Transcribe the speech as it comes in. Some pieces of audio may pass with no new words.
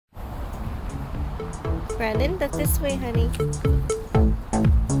Brandon, that's this way, honey.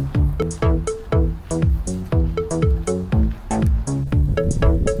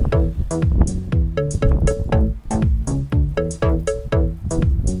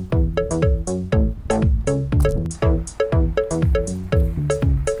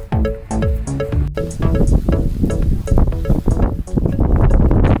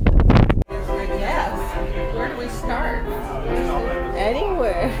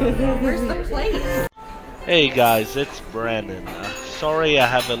 Hey guys, it's Brandon. Sorry I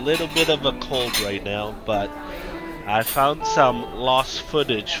have a little bit of a cold right now, but I found some lost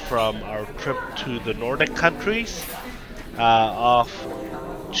footage from our trip to the Nordic countries off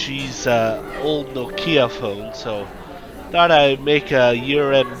G's old Nokia phone, so thought I'd make a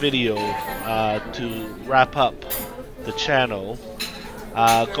year-end video to wrap up the channel.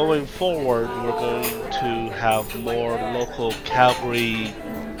 Going forward, we're going to have more local Calgary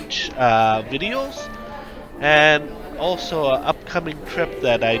videos, and also an upcoming trip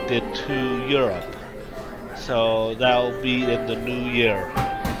that I did to Europe. So that'll be in the new year.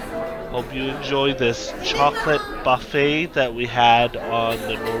 Hope you enjoy this chocolate buffet that we had on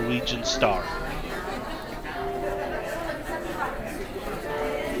the Norwegian Star.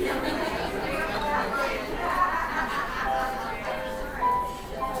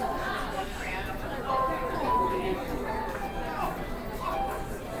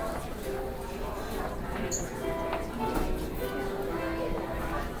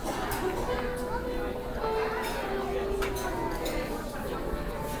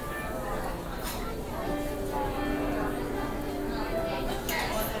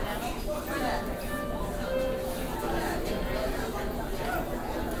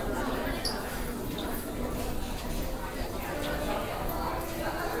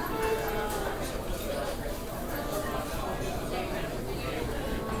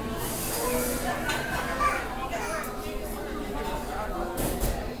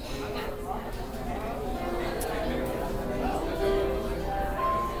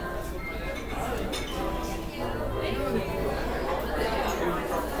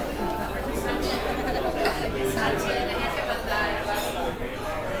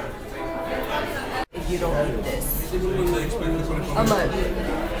 You don't eat this. How much?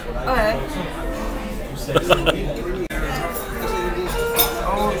 Okay.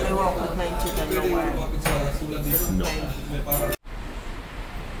 Oh, they won't complain to them nowhere. No.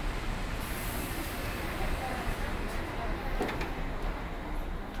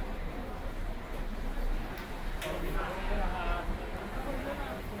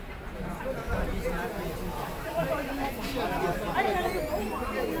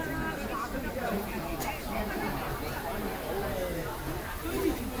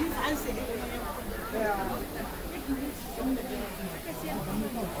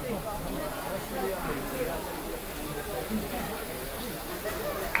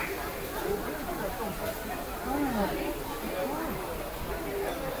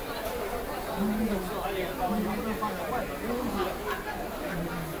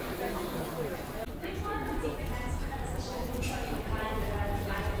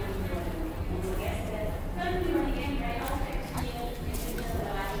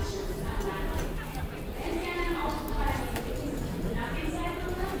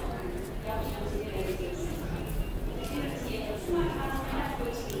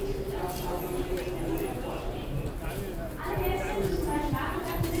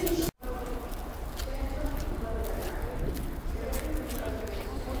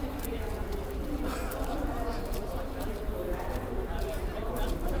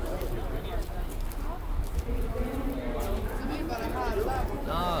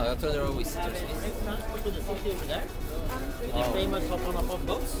 Jag tror det var visitors. The famous Hoponopo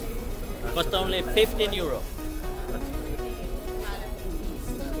boats cost only 15 euro.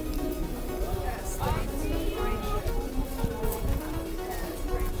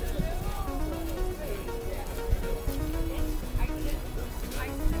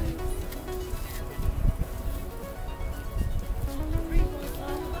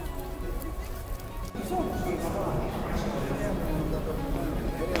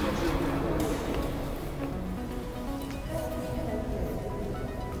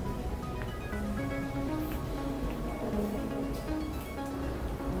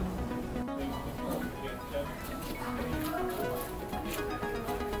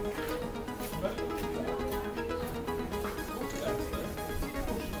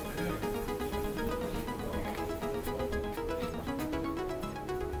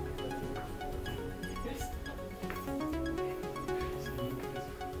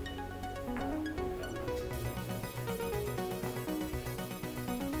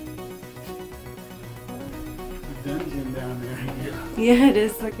 dungeon down there. Yeah, it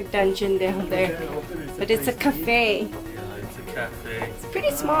is like a dungeon down there. But it's a cafe. Yeah, it's a cafe. It's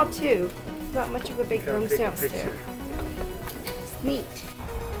pretty small too. It's not much of a big room downstairs. It's neat.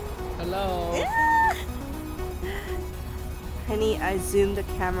 Hello. Honey, I zoomed the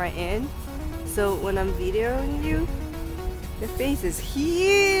camera in, so when I'm videoing you, your face is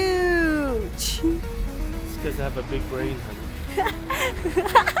huge. It's because I have a big brain, honey.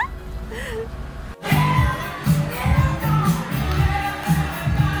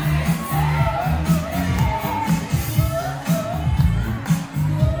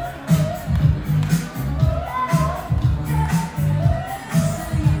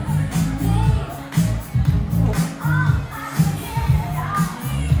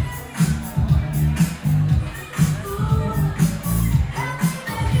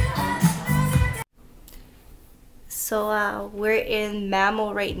 So we're in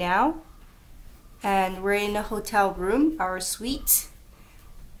Mammal right now, and we're in a hotel room, our suite.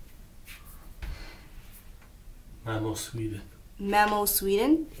 Mammal Sweden. Mammal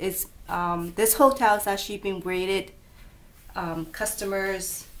Sweden is this hotel has actually been rated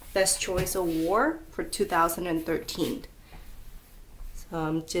customers best choice award for 2013. So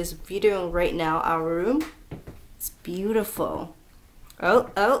I'm just videoing right now our room. It's beautiful.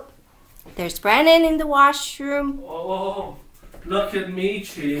 Oh. There's Brandon in the washroom. Oh, look at me,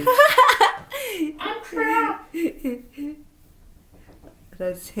 Chi. I'm crap.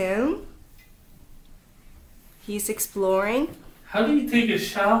 That's him. He's exploring. How do you take a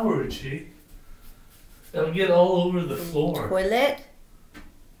shower, Chi? It'll get all over the floor. Toilet.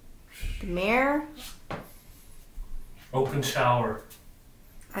 The mirror. Open shower.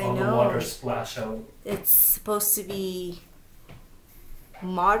 I all know. the water splash out. It's supposed to be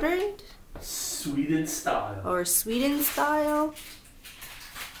modern Sweden style. or Sweden style.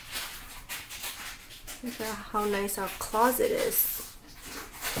 Look at how nice our closet is.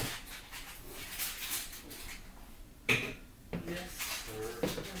 Yes, sir.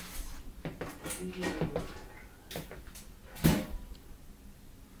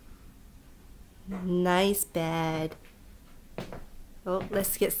 Nice bed. Oh,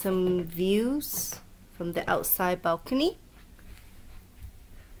 let's get some views from the outside balcony.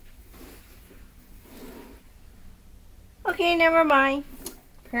 Okay, never mind.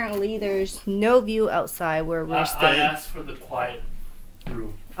 Apparently there's no view outside where we're I staying. asked for the quiet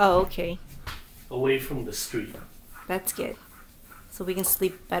room, Oh, okay. away from the street. That's good. So we can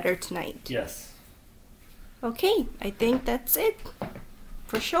sleep better tonight. Yes. Okay, I think that's it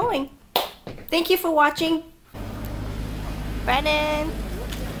for showing. Thank you for watching. Brennan!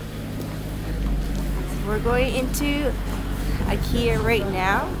 So we're going into Ikea right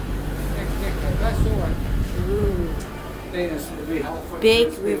now. Ooh.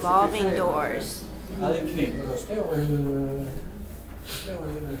 Big revolving doors. Look,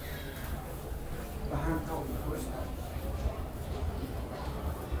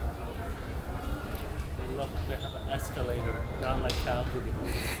 they have an escalator, not like Calgary.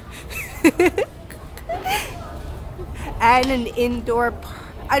 And an indoor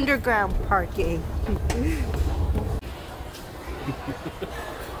underground parking.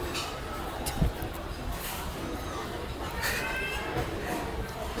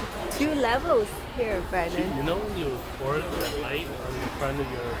 2 levels here, Brennan. You know when you record the light on the front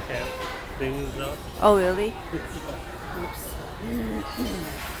of your camp things up? Oh, really? Oops.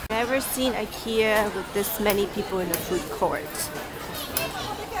 Never seen IKEA with this many people in the food court.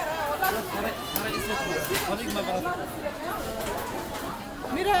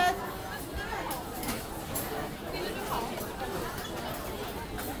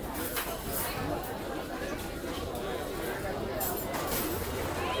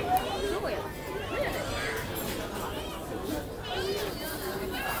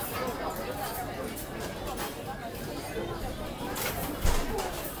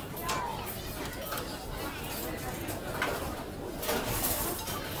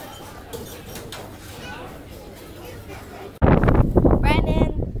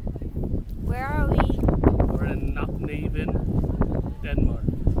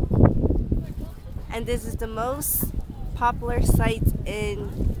 And this is the most popular site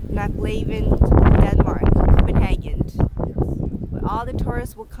in Nakleven, Denmark, Copenhagen. Where all the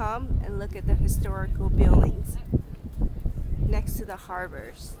tourists will come and look at the historical buildings next to the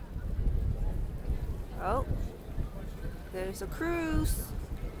harbors. Oh, there's a cruise.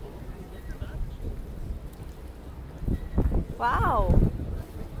 Wow,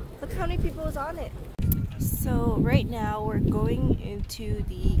 look how many people is on it. So right now we're going into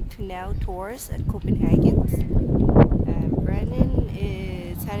the canal tours at Copenhagen, and Brandon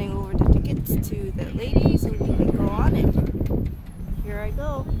is handing over the tickets to the lady so we can go on it. Here I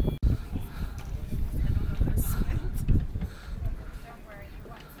go.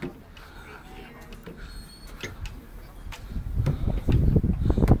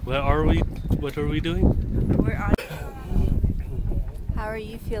 Where are we? What are we doing? We're on. How are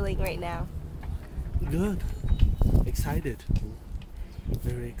you feeling right now? Good. Excited.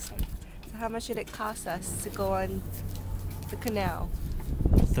 Very excited. So how much did it cost us to go on the canal?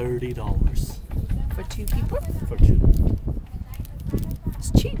 $30 For 2 people? for 2.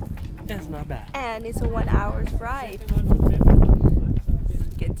 It's cheap. That's not bad. And it's a 1 hour's ride.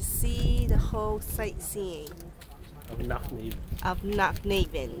 Get to see the whole sightseeing of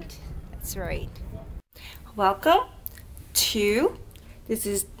Nordland. That's right. Welcome to, this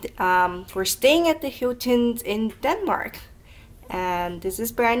is, we're staying at the Hiltons in Denmark. And this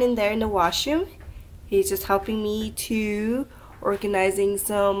is Brandon there in the washroom. He's just helping me to organizing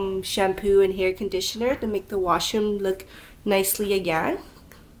some shampoo and hair conditioner to make the washroom look nicely again.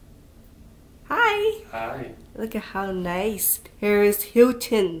 Hi! Hi. Look at how nice Paris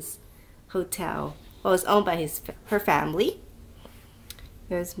Hilton's hotel. Well, it's owned by her family.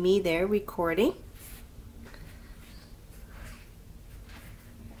 There's me there recording.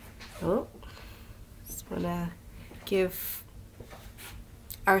 Oh, just wanna give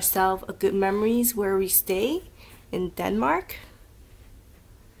ourselves a good memories where we stay in Denmark.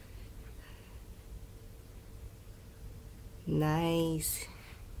 Nice.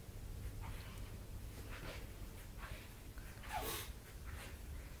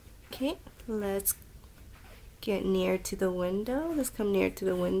 Okay, let's get near to the window. Let's come near to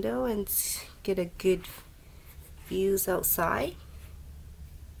the window and get a good views outside.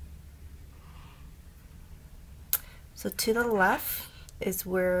 So to the left is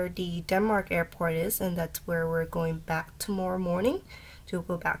where the Denmark airport is, and that's where we're going back tomorrow morning to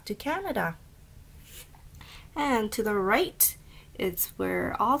go back to Canada. And to the right is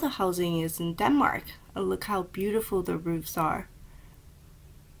where all the housing is in Denmark. And look how beautiful the roofs are.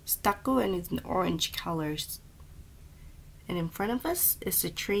 Stucco, and it's in orange colors. And in front of us is the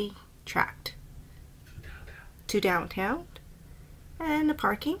train track to downtown and the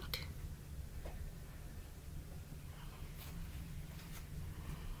parking.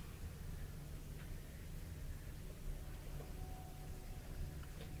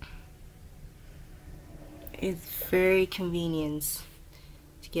 It's very convenient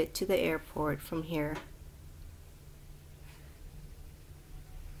to get to the airport from here.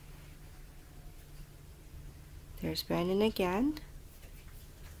 There's Brandon again.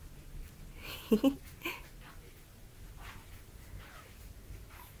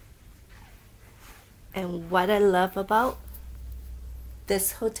 And what I love about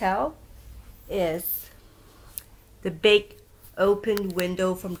this hotel is the big open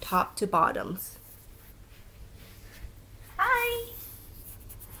window from top to bottoms. Hi!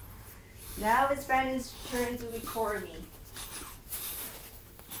 Now it's Brandon's turn to record me.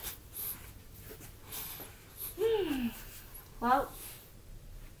 Well,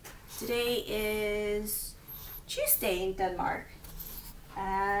 today is Tuesday in Denmark,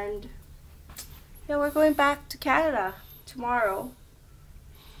 and yeah, we're going back to Canada tomorrow.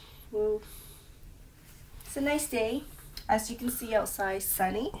 Well, it's a nice day. As you can see outside,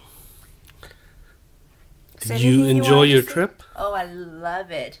 sunny. Did you enjoy your trip? Oh, I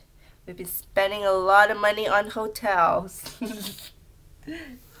love it. We've been spending a lot of money on hotels.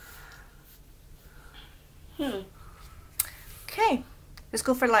 Okay, let's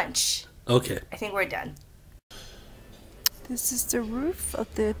go for lunch. Okay. I think we're done. This is the roof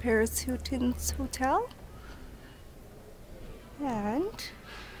of the Paris Hilton's hotel. And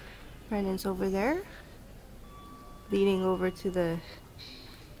Brandon's over there, leaning over to the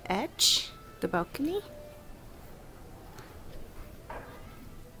edge, the balcony.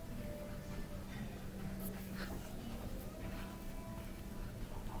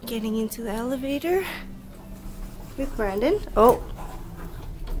 Getting into the elevator with Brandon. Oh,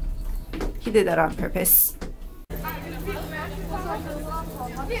 he did that on purpose.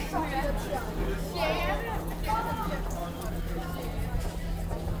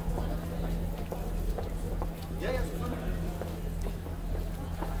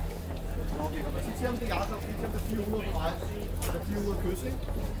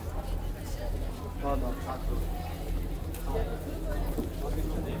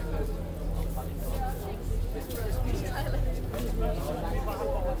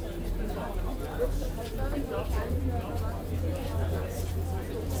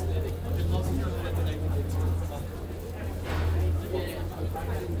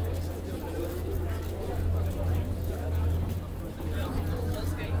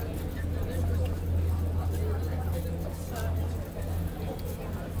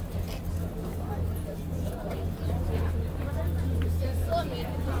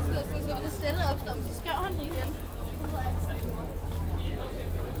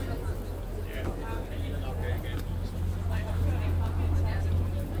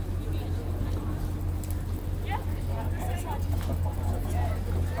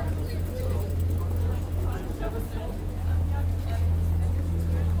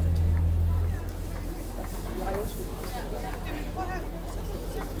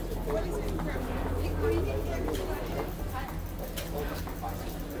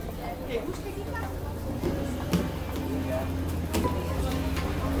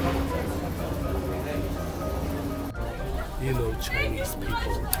 you know Chinese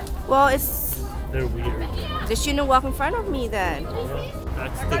people. Well, it's... They're weird. They shouldn't walk in front of me then.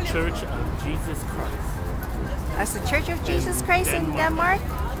 That's the Church of Jesus Christ. That's the Church of Jesus Christ in Denmark?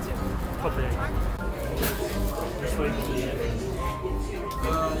 Public. This way to the end.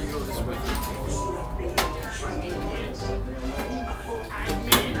 You go this way.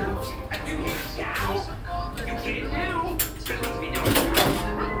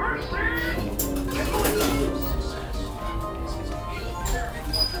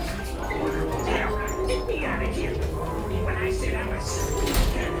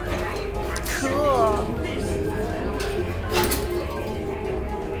 Cool.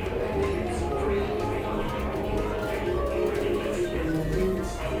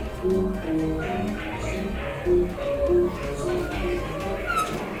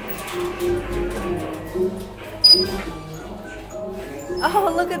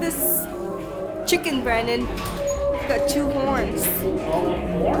 Oh, look at this chicken, Brandon. It's got 2 horns. Oh,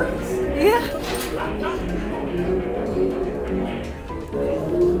 horns? Yeah.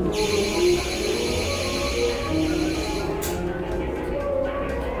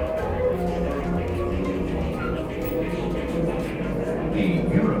 The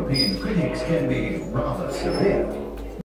European critics can be rather severe.